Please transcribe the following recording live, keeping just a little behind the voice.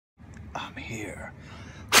I'm here.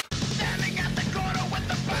 Standing at the corner with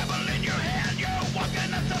the Bible in your hand, you're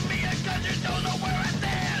walking up to me because you don't know where I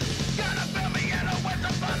stand. Gonna fill me in with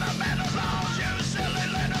the fundamental laws. You silly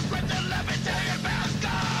little preacher, let me tell you about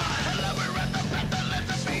God. I love her at the pestilence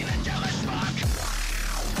of being a jealous fuck.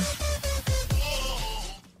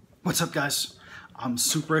 What's up, guys? I'm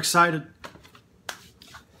super excited.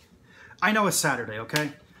 I know it's Saturday,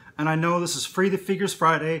 okay? And I know this is Free the Figures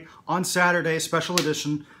Friday on Saturday, special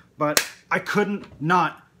edition, but I couldn't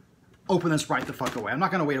not open this right the fuck away. I'm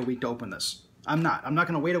not gonna wait a week to open this. I'm not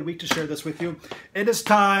gonna wait a week to share this with you. It is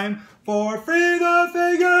time for Free the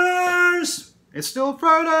Figures! It's still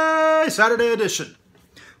Friday, Saturday edition,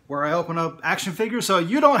 where I open up action figures so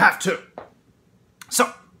you don't have to.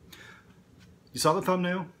 So, you saw the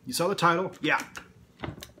thumbnail, you saw the title, yeah.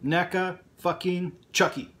 NECA fucking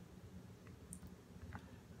Chucky.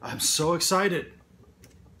 I'm so excited.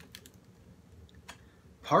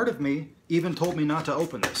 Part of me even told me not to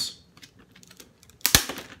open this,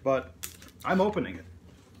 but I'm opening it.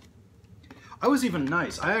 I was even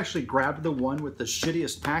nice. I actually grabbed the one with the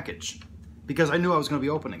shittiest package because I knew I was going to be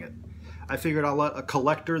opening it. I figured I'll let a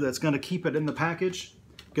collector that's going to keep it in the package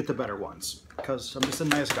get the better ones because I'm just a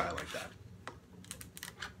nice guy like that.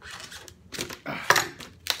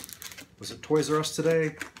 Was it Toys R Us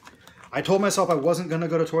today? I told myself I wasn't going to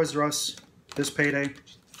go to Toys R Us this payday,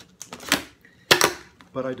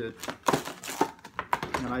 but I did.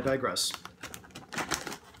 And I digress.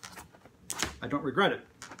 I don't regret it,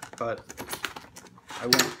 but I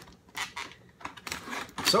won't.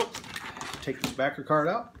 So, take this backer card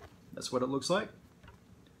out. That's what it looks like.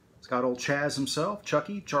 It's got old Chaz himself,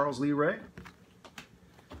 Chucky, Charles Lee Ray.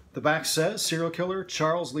 The back says, serial killer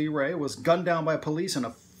Charles Lee Ray was gunned down by police in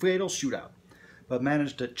a fatal shootout, but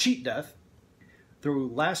managed to cheat death through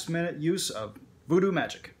last-minute use of voodoo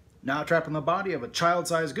magic. Now trapped in the body of a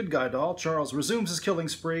child-sized good guy doll, Charles resumes his killing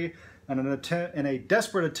spree in a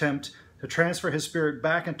desperate attempt to transfer his spirit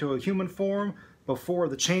back into a human form before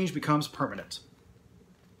the change becomes permanent.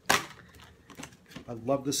 I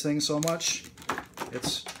love this thing so much.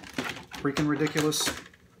 It's freaking ridiculous.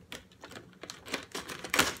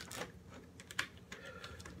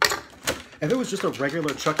 If it was just a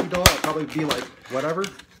regular Chucky doll, I'd probably be like, whatever.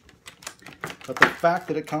 But the fact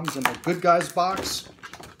that it comes in a Good Guys box,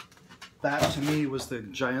 that to me was the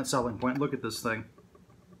giant selling point. Look at this thing.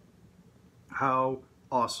 How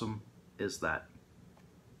awesome is that?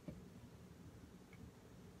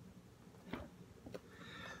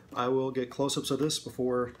 I will get close-ups of this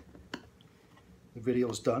before the video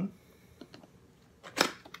is done.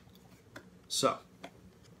 So,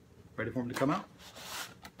 ready for him to come out?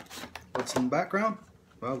 What's in the background?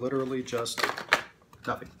 Well, literally just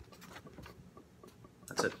nothing.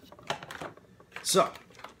 That's it. So,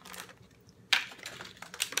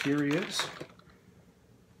 here he is.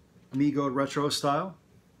 Mego retro style.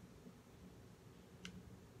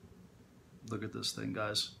 Look at this thing,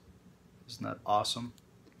 guys. Isn't that awesome?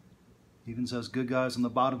 Even says Good Guys on the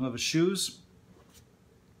bottom of his shoes.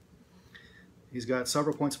 He's got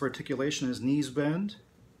several points of articulation. His knees bend.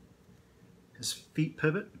 His feet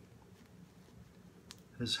pivot.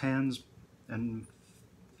 His hands and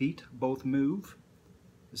feet both move.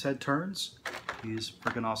 His head turns. He's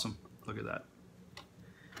freaking awesome. Look at that.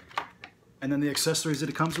 And then the accessories that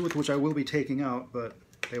it comes with, which I will be taking out, but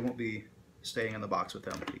they won't be staying in the box with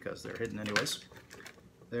them because they're hidden anyways.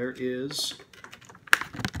 There is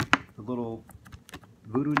a little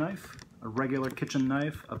voodoo knife, a regular kitchen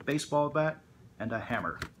knife, a baseball bat, and a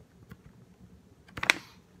hammer.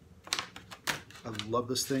 I love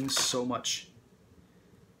this thing so much.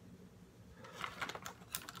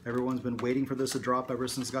 Everyone's been waiting for this to drop ever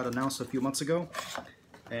since it got announced a few months ago,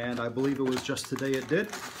 and I believe it was just today it did.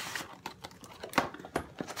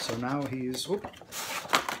 So now he's, whoop.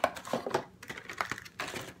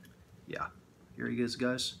 Yeah, here he is,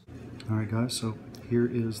 guys. All right, guys, so here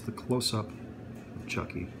is the close-up of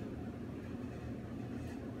Chucky.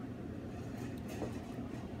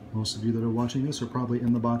 Most of you that are watching this are probably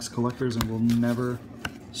in-the-box collectors and will never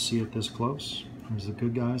see it this close. There's the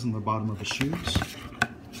Good Guys on the bottom of the shoes.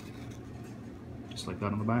 Just like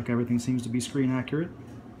that on the back, everything seems to be screen accurate.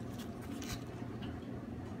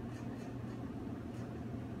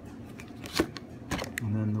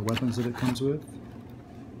 And then the weapons that it comes with.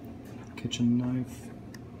 Kitchen knife.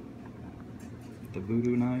 The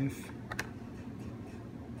voodoo knife.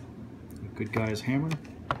 The Good Guy's hammer.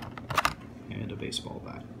 And a baseball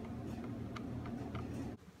bat.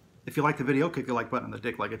 If you like the video, click the like button on the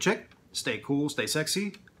dick like a chick. Stay cool, stay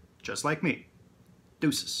sexy, just like me.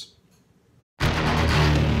 Deuces.